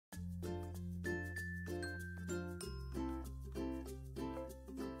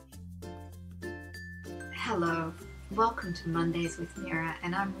Hello, welcome to Mondays with Mira,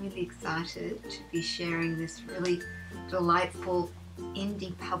 and I'm really excited to be sharing this really delightful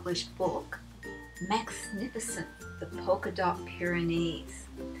indie published book, Maxnificent, the Polka Dot Pyrenees.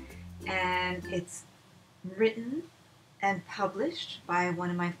 And it's written and published by one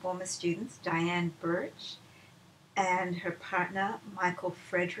of my former students, Dianne Burch, and her partner,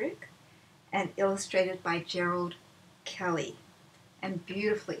 Frederick, and illustrated by Gerald Kelly, and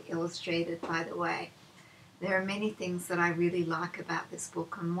beautifully illustrated, by the way. There are many things that I really like about this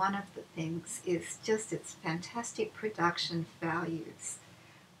book, and one of the things is just its fantastic production values,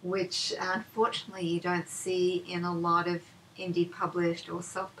 which unfortunately you don't see in a lot of indie published or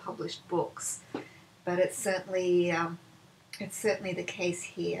self-published books, but it's certainly the case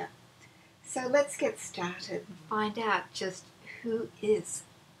here. So let's get started and find out just who is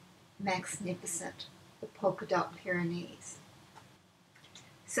Maxnificent, the Polka Dot Pyrenees.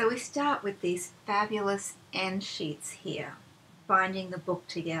 So we start with these fabulous end sheets here, binding the book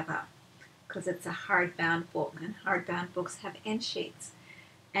together, because it's a hardbound book, and hardbound books have end sheets.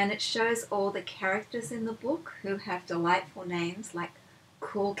 And it shows all the characters in the book who have delightful names like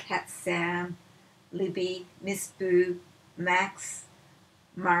Cool Cat Sam, Libby, Miss Boo, Max,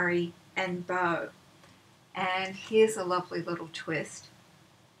 Murray, and Bo. And here's a lovely little twist.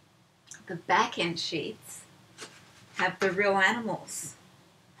 The back end sheets have the real animals,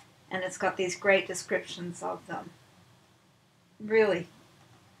 and it's got these great descriptions of them. Really,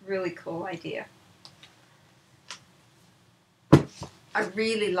 really cool idea. I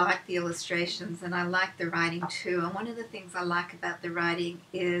really like the illustrations, and I like the writing too. And one of the things I like about the writing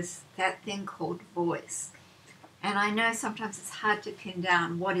is that thing called voice. And I know sometimes it's hard to pin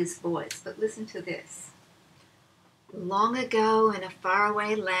down what is voice, but listen to this. Long ago in a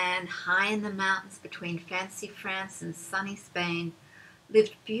faraway land, high in the mountains between fancy France and sunny Spain,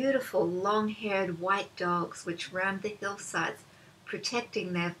 lived beautiful long-haired white dogs which roamed the hillsides,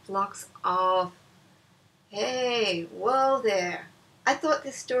 protecting their flocks of... Hey, whoa there. I thought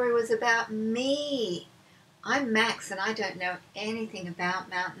this story was about me. I'm Max, and I don't know anything about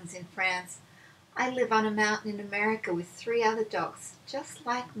mountains in France. I live on a mountain in America with 3 other dogs, just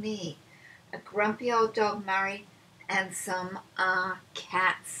like me. A grumpy old dog, Murray, and some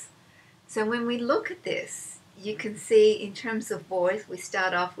cats. So when we look at this, you can see in terms of voice, we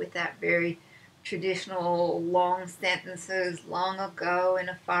start off with that very traditional long sentences, long ago in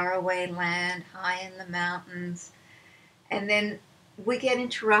a faraway land, high in the mountains. And then we get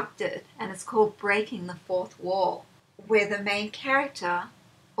interrupted, and it's called breaking the fourth wall, where the main character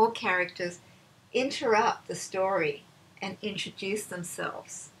or characters interrupt the story and introduce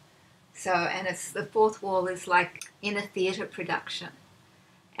themselves. So, and it's the fourth wall is like in a theatre production.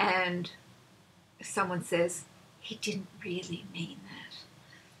 And someone says, he didn't really mean that,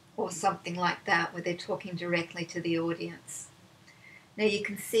 or something like that, where they're talking directly to the audience. Now you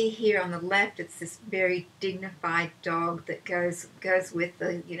can see here on the left, it's this very dignified dog that goes with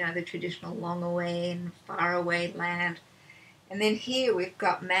the, the traditional long away and far away land. And then here we've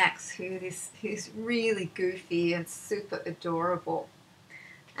got Max, who's really goofy and super adorable.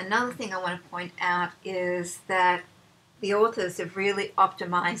 Another thing I want to point out is that the authors have really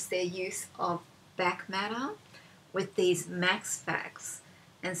optimized their use of back matter with these Max facts.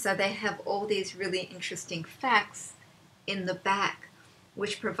 And so they have all these really interesting facts in the back,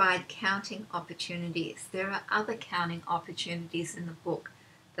 which provide counting opportunities. There are other counting opportunities in the book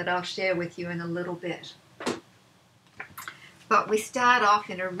that I'll share with you in a little bit. But we start off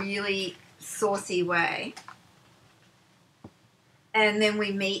in a really saucy way. And then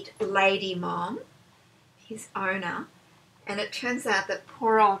we meet Lady Mom, his owner. And it turns out that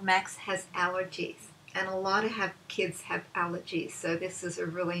poor old Max has allergies. And a lot of kids have allergies. So this is a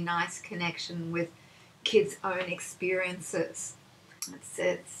really nice connection with kids' own experiences.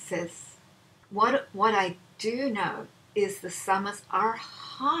 It says, what I do know is the summers are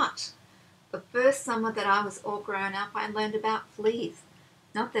hot. The first summer that I was all grown up, I learned about fleas.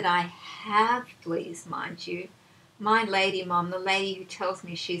 Not that I have fleas, mind you. My lady mom, the lady who tells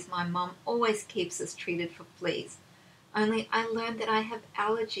me she's my mom, always keeps us treated for fleas. Only I learned that I have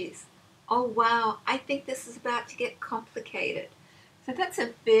allergies. Oh wow, I think this is about to get complicated. So that's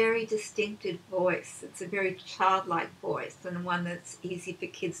a very distinctive voice. It's a very childlike voice, and one that's easy for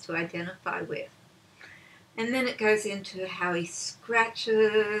kids to identify with. And then it goes into how he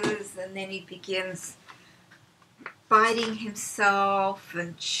scratches, and then he begins biting himself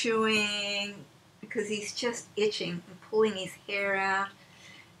and chewing because he's just itching and pulling his hair out.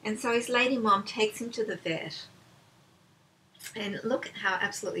 And so his lady mom takes him to the vet. And look at how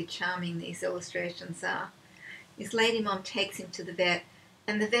absolutely charming these illustrations are. His lady mom takes him to the vet,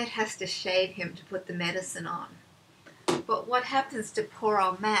 and the vet has to shave him to put the medicine on. But what happens to poor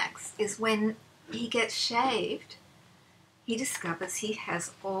old Max is when he gets shaved, he discovers he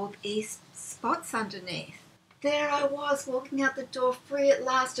has all these spots underneath. There I was, walking out the door, free at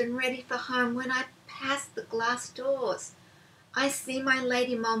last and ready for home, when I passed the glass doors. I see my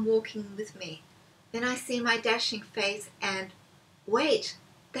lady mum walking with me. Then I see my dashing face and, wait,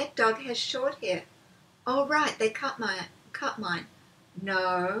 that dog has short hair. Oh, right, they cut mine.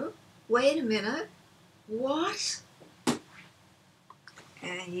 No, wait a minute. What?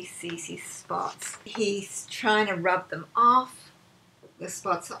 And he sees his spots. He's trying to rub them off. The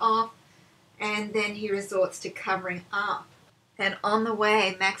spots are off. And then he resorts to covering up. And on the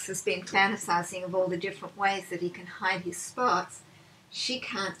way, Max has been fantasizing of all the different ways that he can hide his spots. She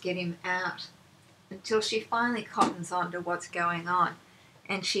can't get him out until she finally cottons on to what's going on.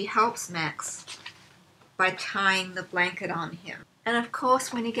 And she helps Max by tying the blanket on him. And of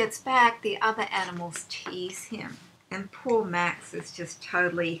course, when he gets back, the other animals tease him. And poor Max is just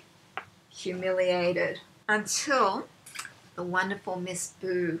totally humiliated until the wonderful Miss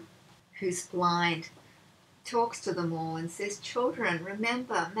Boo, who's blind, talks to them all and says, children,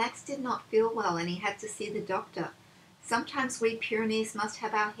 remember, Max did not feel well and he had to see the doctor. Sometimes we Pyrenees must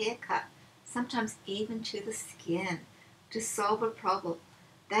have our hair cut, sometimes even to the skin, to solve a problem.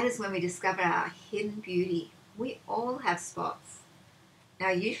 That is when we discover our hidden beauty. We all have spots. Now,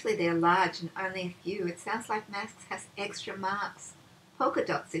 usually they're large and only a few. It sounds like Max has extra marks. Polka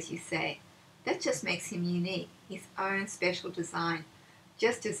dots, as you say. That just makes him unique, his own special design,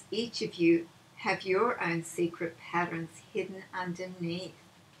 just as each of you have your own secret patterns hidden underneath.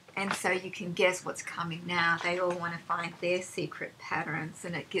 And so you can guess what's coming now. They all want to find their secret patterns,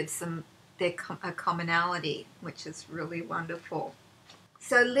 and it gives them a commonality, which is really wonderful.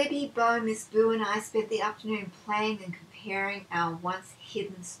 So Libby, Bo, Miss Boo and I spent the afternoon playing and comparing our once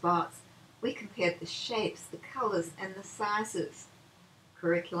hidden spots. We compared the shapes, the colours and the sizes,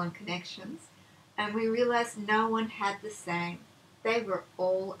 curriculum connections, and we realised no one had the same. They were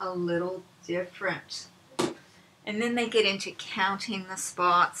all a little different. And then they get into counting the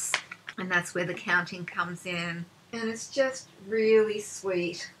spots, and that's where the counting comes in. And it's just really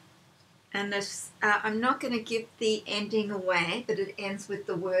sweet. And this, I'm not going to give the ending away, but it ends with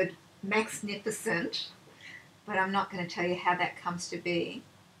the word Maxnificent. But I'm not going to tell you how that comes to be.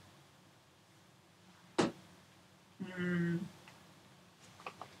 And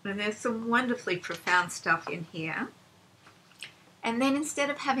there's some wonderfully profound stuff in here. And then instead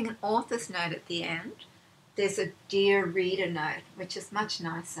of having an author's note at the end, there's a dear reader note, which is much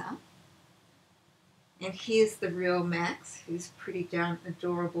nicer. And here's the real Max, who's pretty darn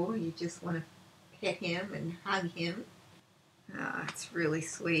adorable. You just want to pet him and hug him. Oh, it's really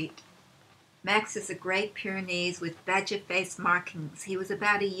sweet. Max is a Great Pyrenees with badger face markings. He was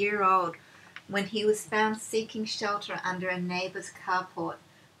about a year old when he was found seeking shelter under a neighbour's carport.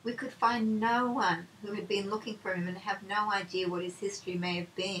 We could find no one who had been looking for him and have no idea what his history may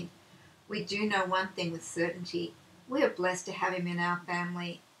have been. We do know one thing with certainty. We are blessed to have him in our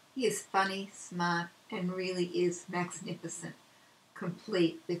family. He is funny, smart, and really is magnificent,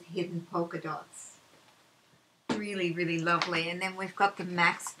 complete with hidden polka dots. Really, really lovely. And then we've got the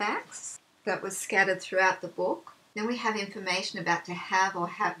Max facts that was scattered throughout the book. Then we have information about to have or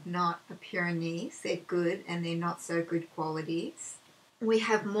have not a Pyrenees, their good and their not so good qualities. We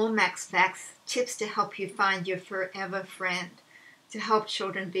have more Max facts, tips to help you find your forever friend, to help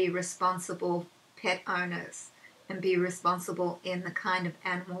children be responsible pet owners and be responsible in the kind of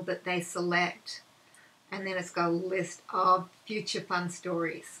animal that they select. And then it's got a list of future fun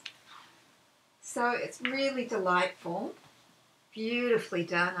stories. So it's really delightful, beautifully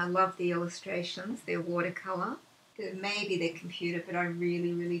done. I love the illustrations. They're watercolour. Maybe they're computer, but I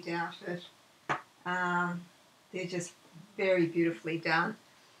really, really doubt it. They're just very beautifully done.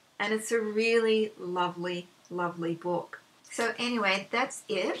 And it's a really lovely, lovely book. So anyway, that's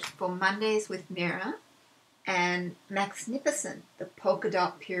it for Mondays with Mira and Maxnificent, the Polka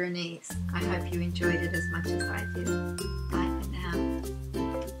Dot Pyrenees. I hope you enjoyed it as much as I did. Bye.